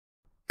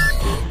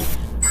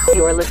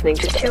You're listening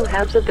to two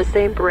halves of the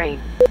same brain.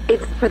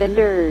 It's for the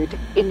nerd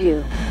in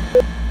you.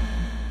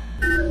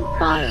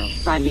 File,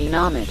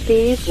 Rhymenomics.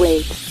 Please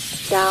wait.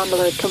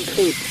 Download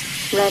complete.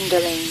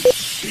 Rendering.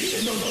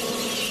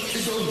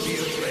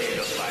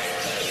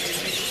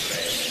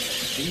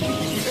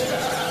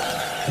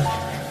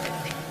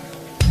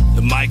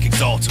 The mic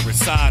exalter,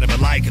 inside of a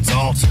like its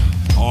altar.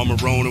 Armor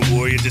Ronin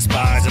warrior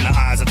despised in the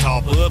eyes of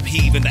top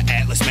upheaving the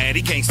atlas, man.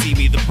 He can't see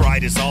me, the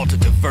brightest altar,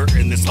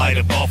 diverting this light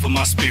up off of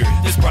my spirit.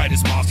 This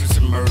brightest monstrous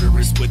and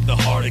murderous with the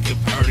heart of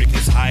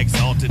Copernicus. High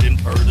exalted and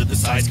further, the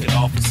sights could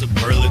offer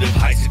superlative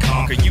heights to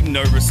conquer. You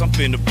nervous? I'm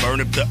finna burn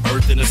up the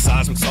earth in a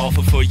seismic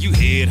sulfur for you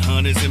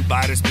headhunters and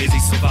biters, busy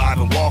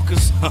surviving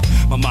walkers.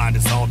 My mind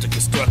is altered,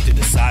 constructed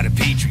inside a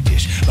petri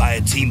dish by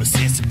a team of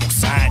sensible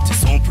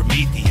scientists on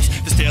Prometheus.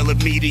 The stellar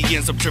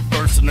medians I'm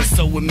traversing are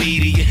so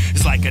immediate.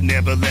 It's like I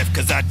never left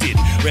cause I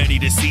didn't. Ready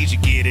to siege you,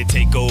 get it,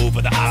 take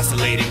over the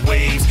oscillating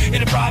waves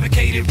in a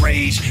provocated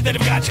rage that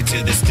have got you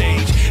to this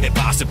stage. And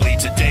possibly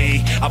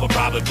today, I will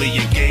probably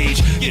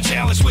engage your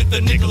challenge with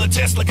a Nikola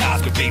Tesla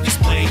cosmic beam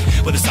display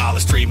with a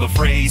solid stream of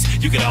phrase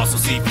you can also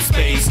see from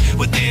space.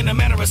 Within a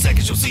matter of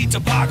seconds, you'll see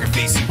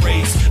topographies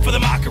erased for the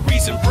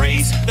mockeries and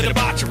praise. The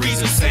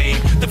debaucheries insane,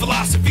 the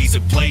philosophies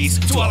in place,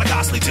 too all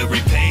costly to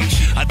repay.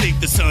 I think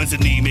the sun's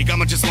anemic,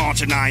 I'ma just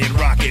launch an iron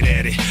rocket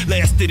at it.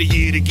 Lasted a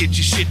year to get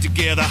your shit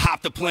together,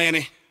 hop the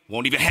planet.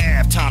 Won't even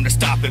have time to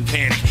stop and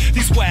panic.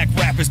 These whack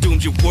rappers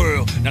doomed your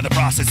world. Now the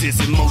process is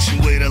in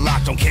motion with a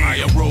locked on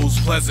camera. I arose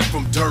pleasant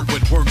from dirt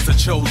with words that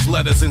chose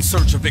letters in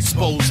search of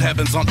exposed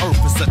heavens on earth.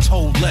 It's a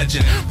told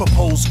legend.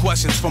 Propose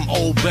questions from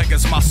old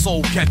beggars. My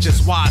soul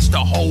catches wise to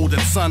hold,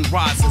 and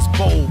sunrise is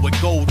bold with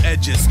gold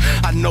edges.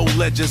 I know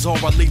legends or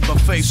I leave a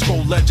face.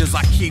 Scroll ledges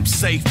I keep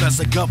safe as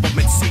a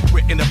government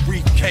secret in a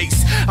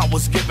briefcase. I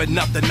was given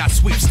nothing, not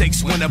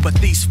sweepstakes winner, but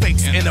these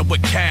fakes enter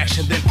with cash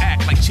and then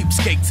act like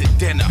cheapskates at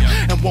dinner.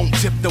 And won't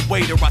tip the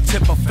waiter, I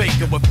tip a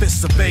faker with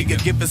fists of Vega,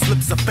 give his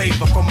lips a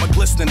favor from a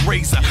glistening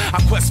razor.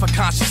 I quest for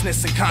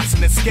consciousness and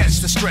consonant sketch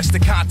to stretch the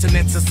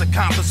continents as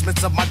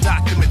accomplishments of my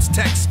documents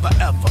text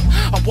forever.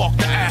 I walk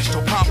the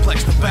astral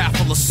complex to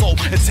baffle a soul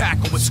and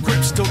tackle with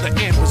scripts till the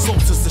end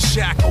results is the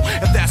shackle.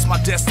 If that's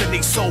my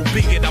destiny, so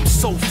be it. I'm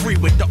so free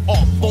with the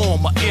art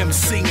form of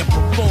MC and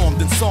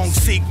performed in song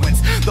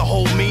sequence. The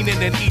whole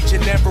meaning in each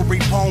and every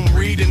poem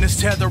reading is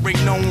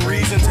tethering known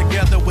reason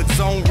together with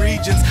zone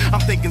regions.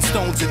 I'm thinking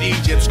stones in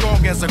Egypt.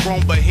 Strong as a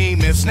grown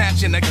behemoth,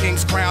 snatching a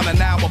king's crown, and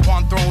now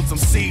upon thrones I'm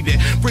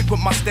seated.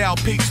 Frequent my style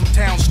peaks from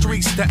town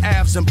streets to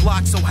Avs and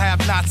blocks, so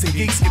have-nots and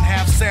geeks can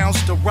have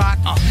sounds to rock.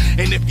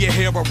 And if you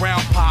hear a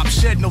round pop,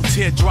 shed no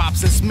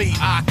teardrops, it's me,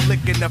 I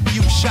clicking a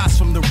few shots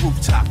from the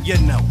rooftop, you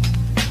know.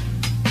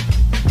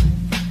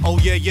 Oh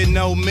yeah, you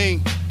know me.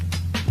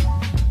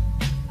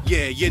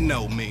 Yeah, you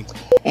know me.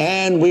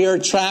 And we are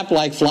trapped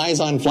like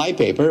flies on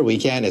flypaper. We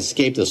can't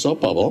escape the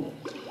soap bubble.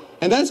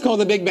 And that's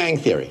called the Big Bang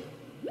Theory.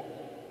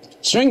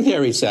 String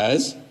theory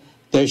says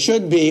there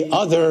should be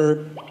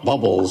other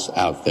bubbles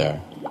out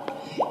there.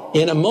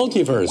 In a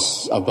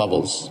multiverse of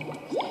bubbles,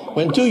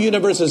 when two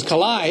universes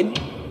collide,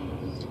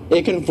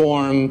 it can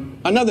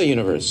form another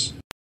universe.